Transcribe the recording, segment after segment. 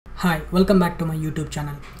Hi, welcome back to my YouTube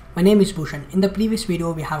channel. My name is Bhushan. In the previous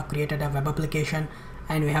video, we have created a web application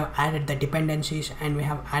and we have added the dependencies and we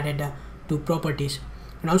have added two properties.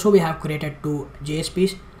 And also we have created two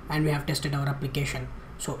JSPs and we have tested our application.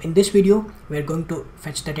 So in this video, we are going to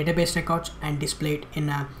fetch the database records and display it in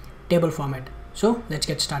a table format. So let's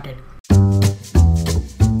get started.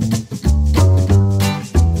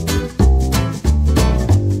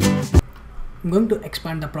 I'm going to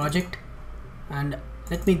expand the project and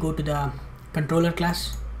let me go to the controller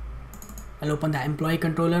class. I'll open the employee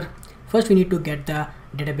controller. First we need to get the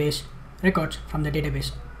database records from the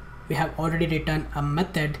database. We have already written a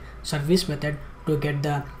method, service method, to get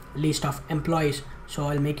the list of employees. So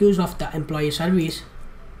I'll make use of the employee service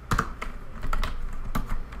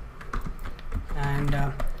and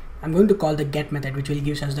I'm going to call the get method, which will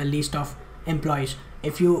give us the list of employees.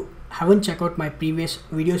 If you haven't checked out my previous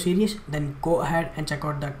video series, then go ahead and check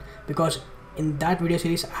out that, because in that video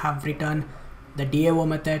series I have written the DAO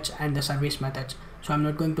methods and the service methods. So I'm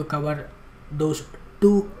not going to cover those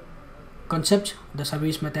two concepts, the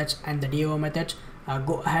service methods and the DAO methods.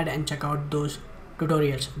 Go ahead and check out those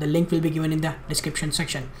tutorials. The link will be given in the description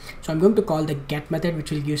section. So I'm going to call the get method,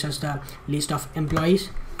 which will give us the list of employees.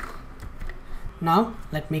 Now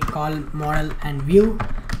let me call model and view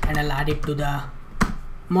and I'll add it to the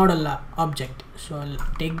model object. So I'll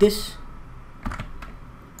take this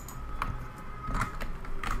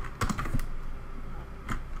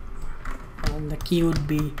and the key would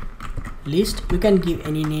be list. You can give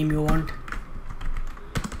any name you want.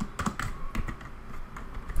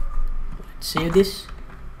 Let's save this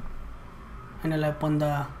and I'll open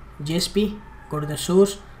the JSP, go to the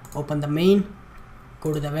source, open the main,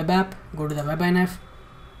 go to the web app, go to the webinf,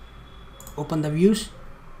 open the views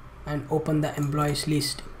and open the employees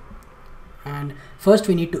list. And first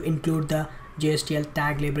we need to include the JSTL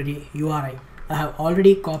tag library URI. I have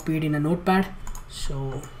already copied in a notepad,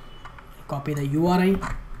 so copy the URI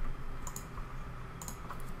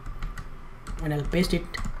and I'll paste it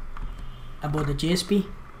above the JSP.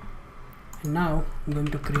 And now I'm going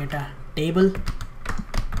to create a table.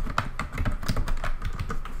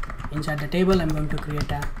 Inside the table I'm going to create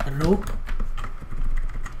a row.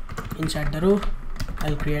 Inside the row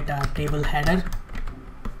I'll create a table header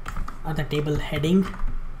or the table heading.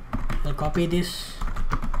 I'll copy this,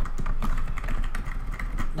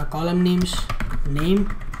 the column names,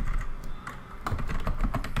 name,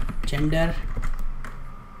 gender,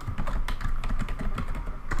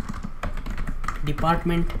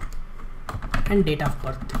 department and date of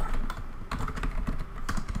birth.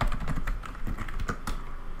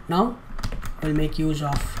 Now we'll make use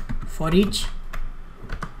of for each.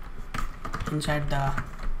 Inside the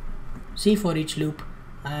C for each loop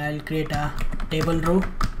I'll create a table row.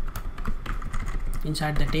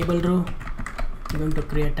 Inside the table row I'm going to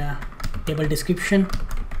create a table description.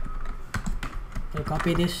 I'll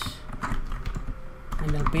copy this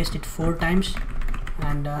and I'll paste it 4 times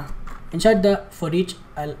and inside the for each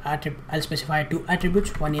I'll specify two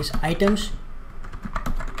attributes. One is items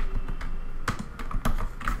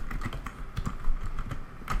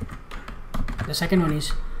the second one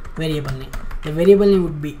is variable name. The variable name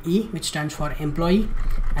would be E, which stands for employee,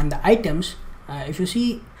 and the items, if you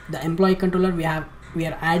see the employee controller, we are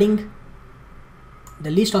adding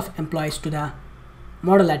the list of employees to the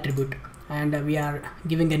model attribute and we are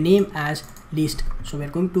giving a name as list. So we are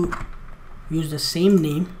going to use the same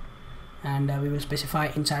name and we will specify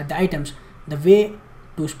inside the items. The way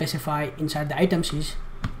to specify inside the items is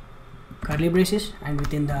curly braces, and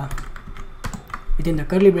within the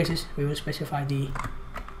curly braces we will specify the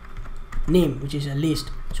name, which is a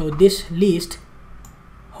list. So this list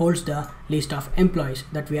holds the list of employees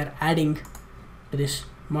that we are adding to this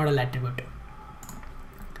model attribute.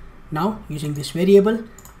 Now using this variable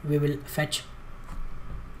we will fetch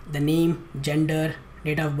the name, gender,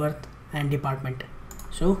 date of birth and department.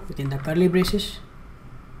 So within the curly braces,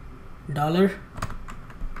 dollar,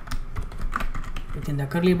 within the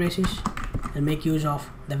curly braces I'll make use of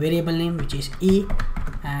the variable name, which is E,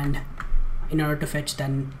 and in order to fetch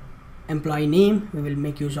the employee name we will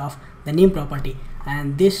make use of the name property,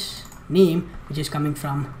 and this name which is coming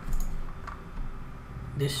from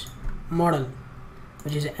this model,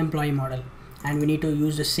 which is an employee model, and we need to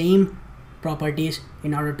use the same properties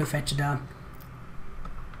in order to fetch the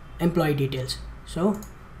employee details. So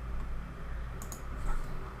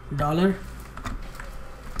dollar,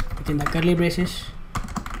 within the curly braces,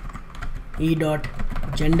 E dot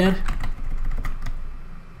gender,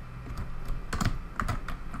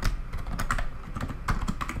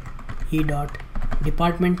 E dot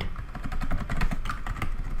department,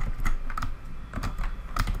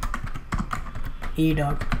 E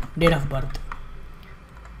dot date of birth.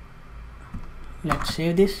 Let's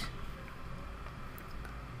save this.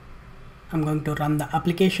 I'm going to run the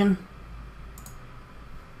application.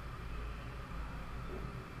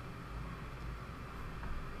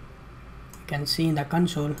 You can see in the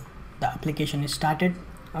console the application is started.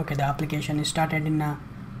 Okay, the application is started in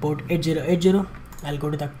port 8080. I'll go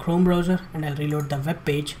to the Chrome browser and I'll reload the web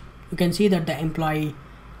page. You can see that the employee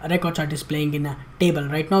records are displaying in a table.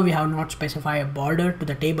 Right now we have not specified a border to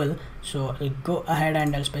the table, so I'll go ahead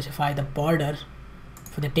and I'll specify the border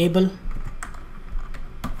for the table.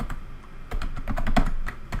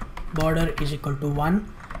 Border is equal to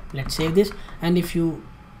 1. Let's save this. And if you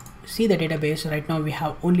see the database, right now we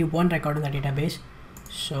have only one record in the database,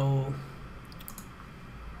 so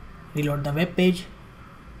reload the web page.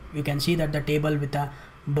 You can see that the table with a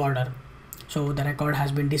border, so the record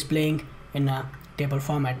has been displaying in a table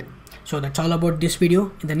format. So that's all about this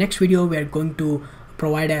video. In the next video we are going to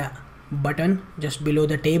provide a button just below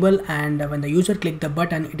the table, and when the user click the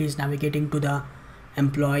button, it is navigating to the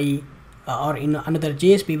employee or in another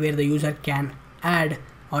JSP where the user can add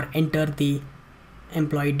or enter the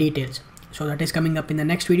employee details. So that is coming up in the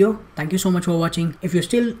next video. Thank you so much for watching. If you're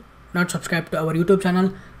still not subscribed to our YouTube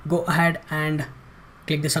channel, go ahead and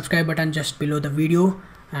click the subscribe button just below the video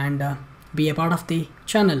and be a part of the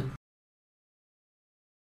channel.